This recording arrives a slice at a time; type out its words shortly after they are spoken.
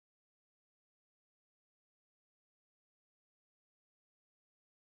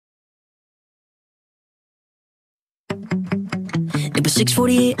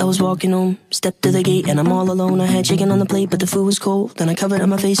6:48, I was walking home, stepped to the gate and I'm all alone. I had chicken on the plate but the food was cold. Then I covered up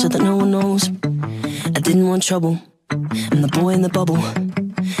my face so that no one knows. I didn't want trouble, I'm the boy in the bubble.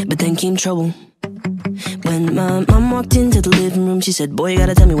 But then came trouble. When my mom walked into the living room, she said, boy, you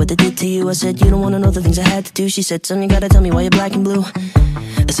gotta tell me what they did to you. I said, you don't wanna know the things I had to do. She said, son, you gotta tell me why you're black and blue.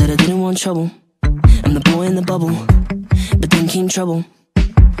 I said I didn't want trouble, I'm the boy in the bubble. But then came trouble.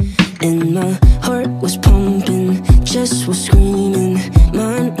 And my heart was pumping, chest was screaming,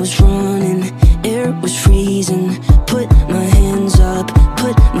 mind was running, air was freezing. Put my hands up,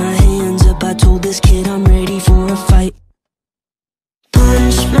 put my hands up. I told this kid I'm ready for a fight.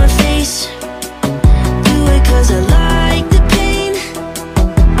 Punch my face, do it cause I like the pain.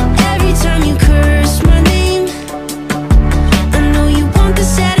 Every time you curse my name, I know you want the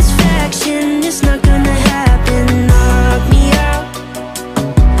satisfaction. It's not gonna happen. Knock me out,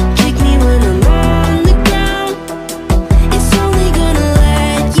 kick me when I'm on the ground. It's only gonna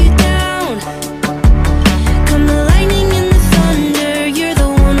let you down. Come the lightning and the thunder, you're the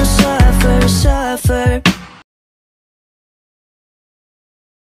one who suffer, suffer.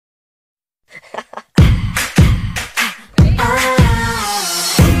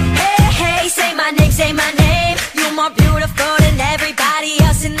 Hey, say my name, say my name. You're more beautiful than everybody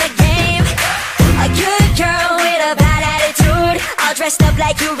else in the game. A good girl with a bad attitude, all dressed up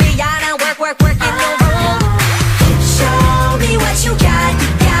like you Rihanna. Work in the room. Show me what you got.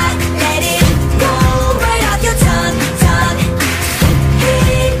 Let it roll right off your tongue.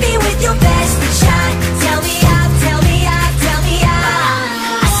 Hit me with your best shot. Tell me out.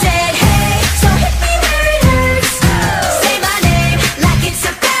 I said, hey, so hit me where it hurts. Say my name like it's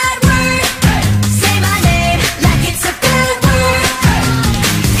a bad word. Say my name like it's a bad word.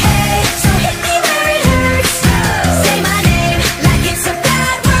 Hey, so hit me where it hurts. Say my name like it's a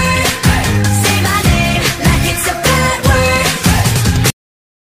bad word. Say my name like it's a bad word.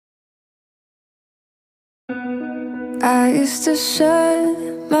 I used to shut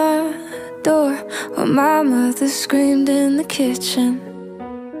my door when my mother screamed in the kitchen.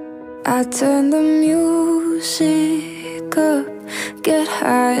 I turned the music up, get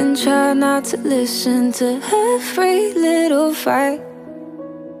high and try not to listen to every little fight,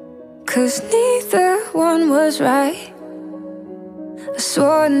 'cause neither one was right. I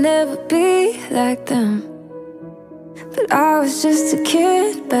swore I'd never be like them, but I was just a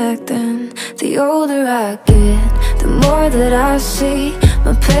kid back then. The older I get, the more that I see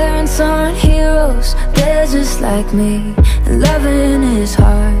my parents aren't heroes, they're just like me. And loving is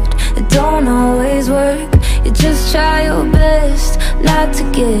hard, it don't always work. You just try your best not to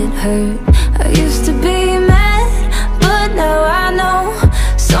get hurt. I used to be mad, but now I know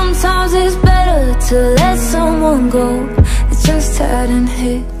sometimes it's better to let someone go. It just hadn't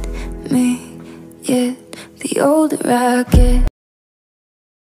hit me yet, the older I get.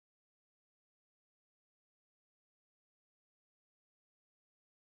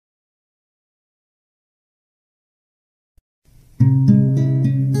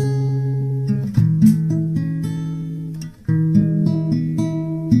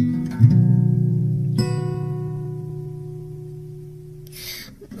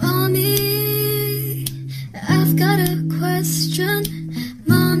 Mommy, I've got a question.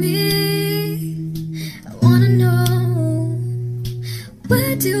 Mommy, I wanna know,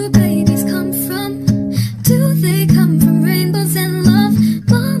 where do babies come from? Do they come from rainbows and love?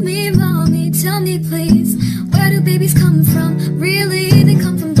 Mommy, tell me please, where do babies come from? Really, they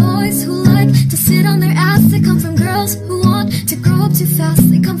come from boys who like to sit on their ass. They come from girls who want to grow up too fast.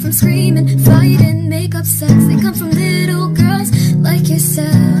 They come from screaming, fighting, make up sex. They come from little girls like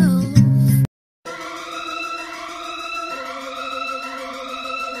yourself.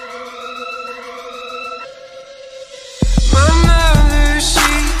 My mother, she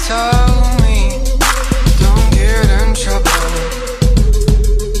told me, don't get in trouble.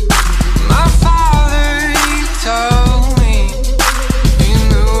 My father, he told me, he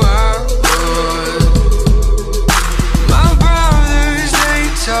knew I would. My brothers, they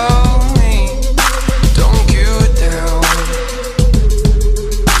told me,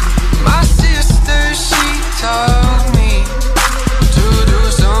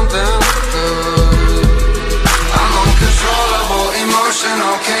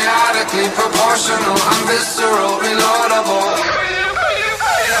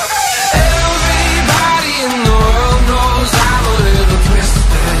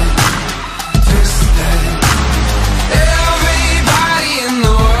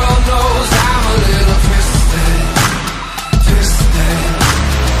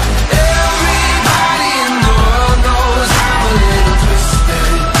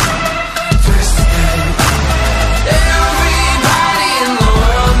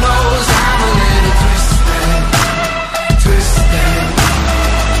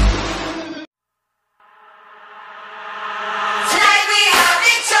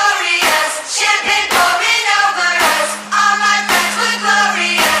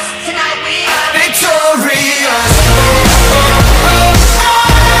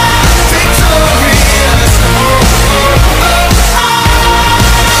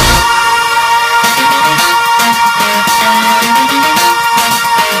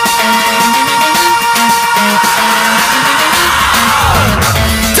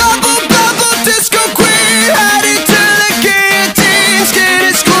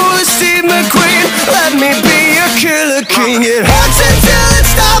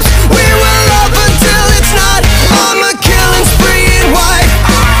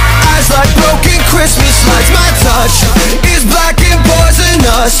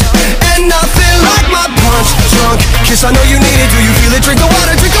 kiss, I know you need it. Do you feel it? Drink the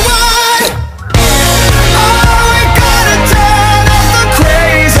water, drink the wine. Oh, we gotta turn up the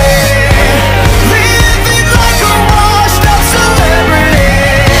crazy. Living like a washed up celebrity.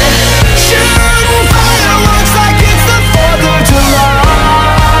 Shooting fireworks like it's the 4th of July.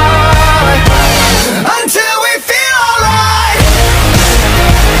 Until we feel alright.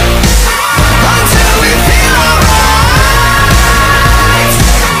 Until we feel alright.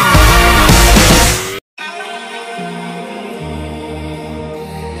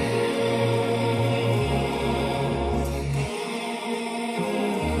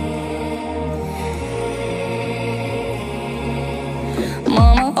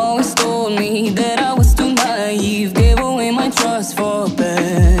 Mama always told me that I was too naive, gave away my trust for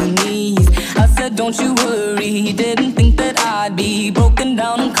pennies. I said don't you worry, didn't think that I'd be broken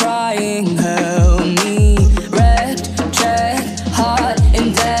down and crying. Help me, wrecked, check, heart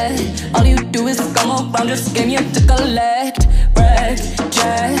in debt. All you do is come around, just came here to collect. Wrecked,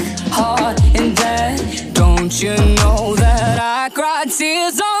 check, heart in debt. Don't you know that I cried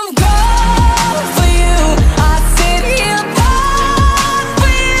tears of gold for you? I sit here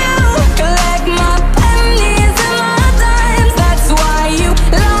for you, collect my pennies and my dimes. That's why you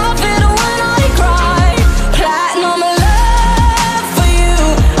love it when I cry. Platinum love for you,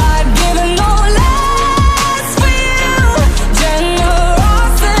 I'd give it no less for you.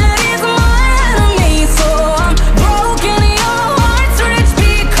 Generosity's my enemy, so I'm broken, your heart's rich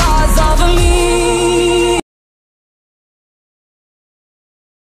because of me.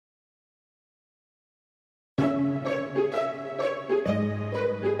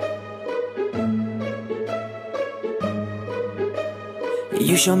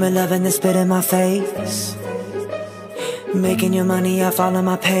 You show me love and then spit in my face. Making your money, I follow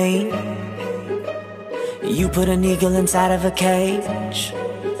my pain. You put an eagle inside of a cage,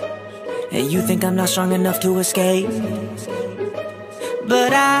 and you think I'm not strong enough to escape.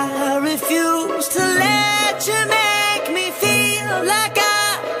 But I refuse to let you make me feel like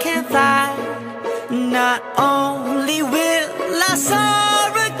I can't fly. Not only will I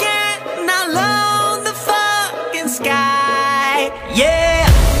soar again, I'll own the fucking sky. Yeah.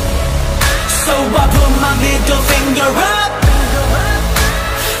 So I put my middle finger up.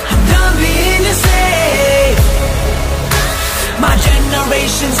 I'm done being your slave. My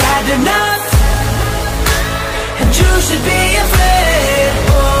generation's had enough, and you should be afraid.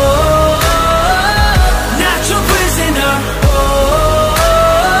 Oh, not your prisoner. Oh,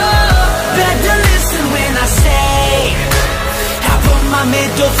 better listen when I say I put my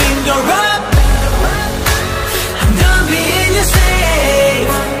middle finger up. I'm done being your slave.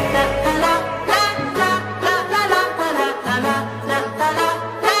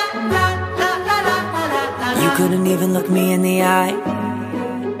 You couldn't even look me in the eye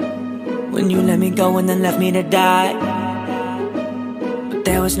when you let me go and then left me to die. But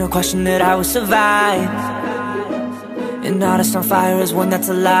there was no question that I would survive. An artist on fire is one that's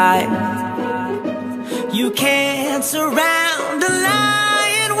alive. You can't surround a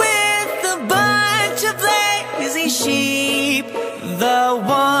lion with a bunch of lazy sheep. The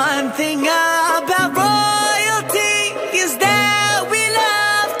one thing about royalty is that we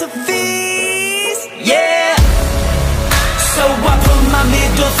love to feast. Yeah. So I put my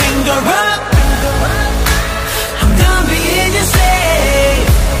middle finger up. I'm done being your slave.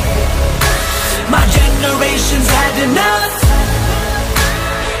 My generation's had enough,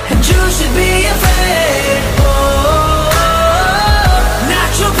 and you should be afraid. Oh,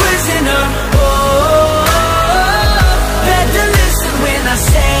 not your prisoner. Oh, better listen when I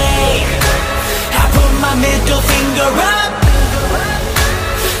say I put my middle finger up.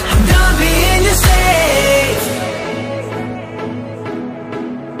 I'm done being your slave.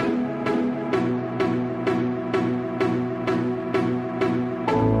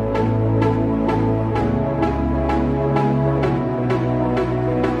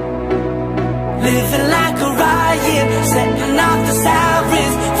 Living like a riot, setting off the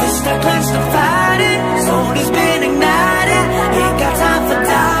sirens. Fist I clenched, I'm fighting. Soul has been ignited. Ain't got time for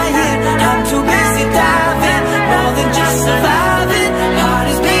dying. I'm too busy diving, more than just surviving. Heart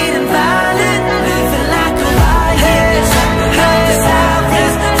is beating violent. Living like a riot, setting off the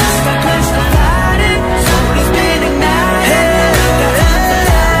sirens. Fist I clenched, I'm fighting. Soul has been ignited. Ain't got time for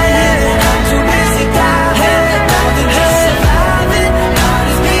dying. I'm too busy diving, more than just surviving. Heart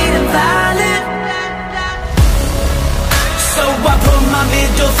is beating violent. So I put my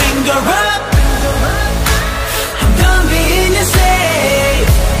middle finger up. I'm done being your slave.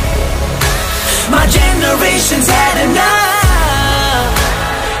 My generation's had enough,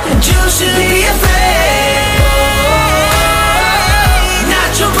 and you should be afraid.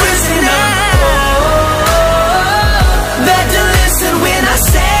 Not your prisoner. better listen when I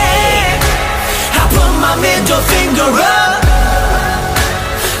say I put my middle finger up.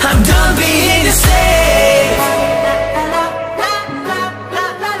 I'm done being a slave.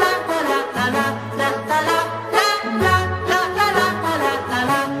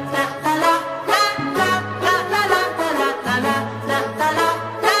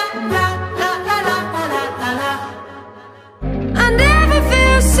 I never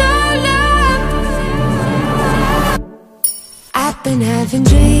feel so loved. I've been having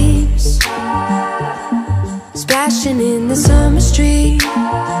dreams, splashing in the summer stream,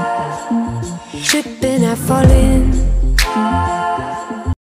 tripping, I fall in.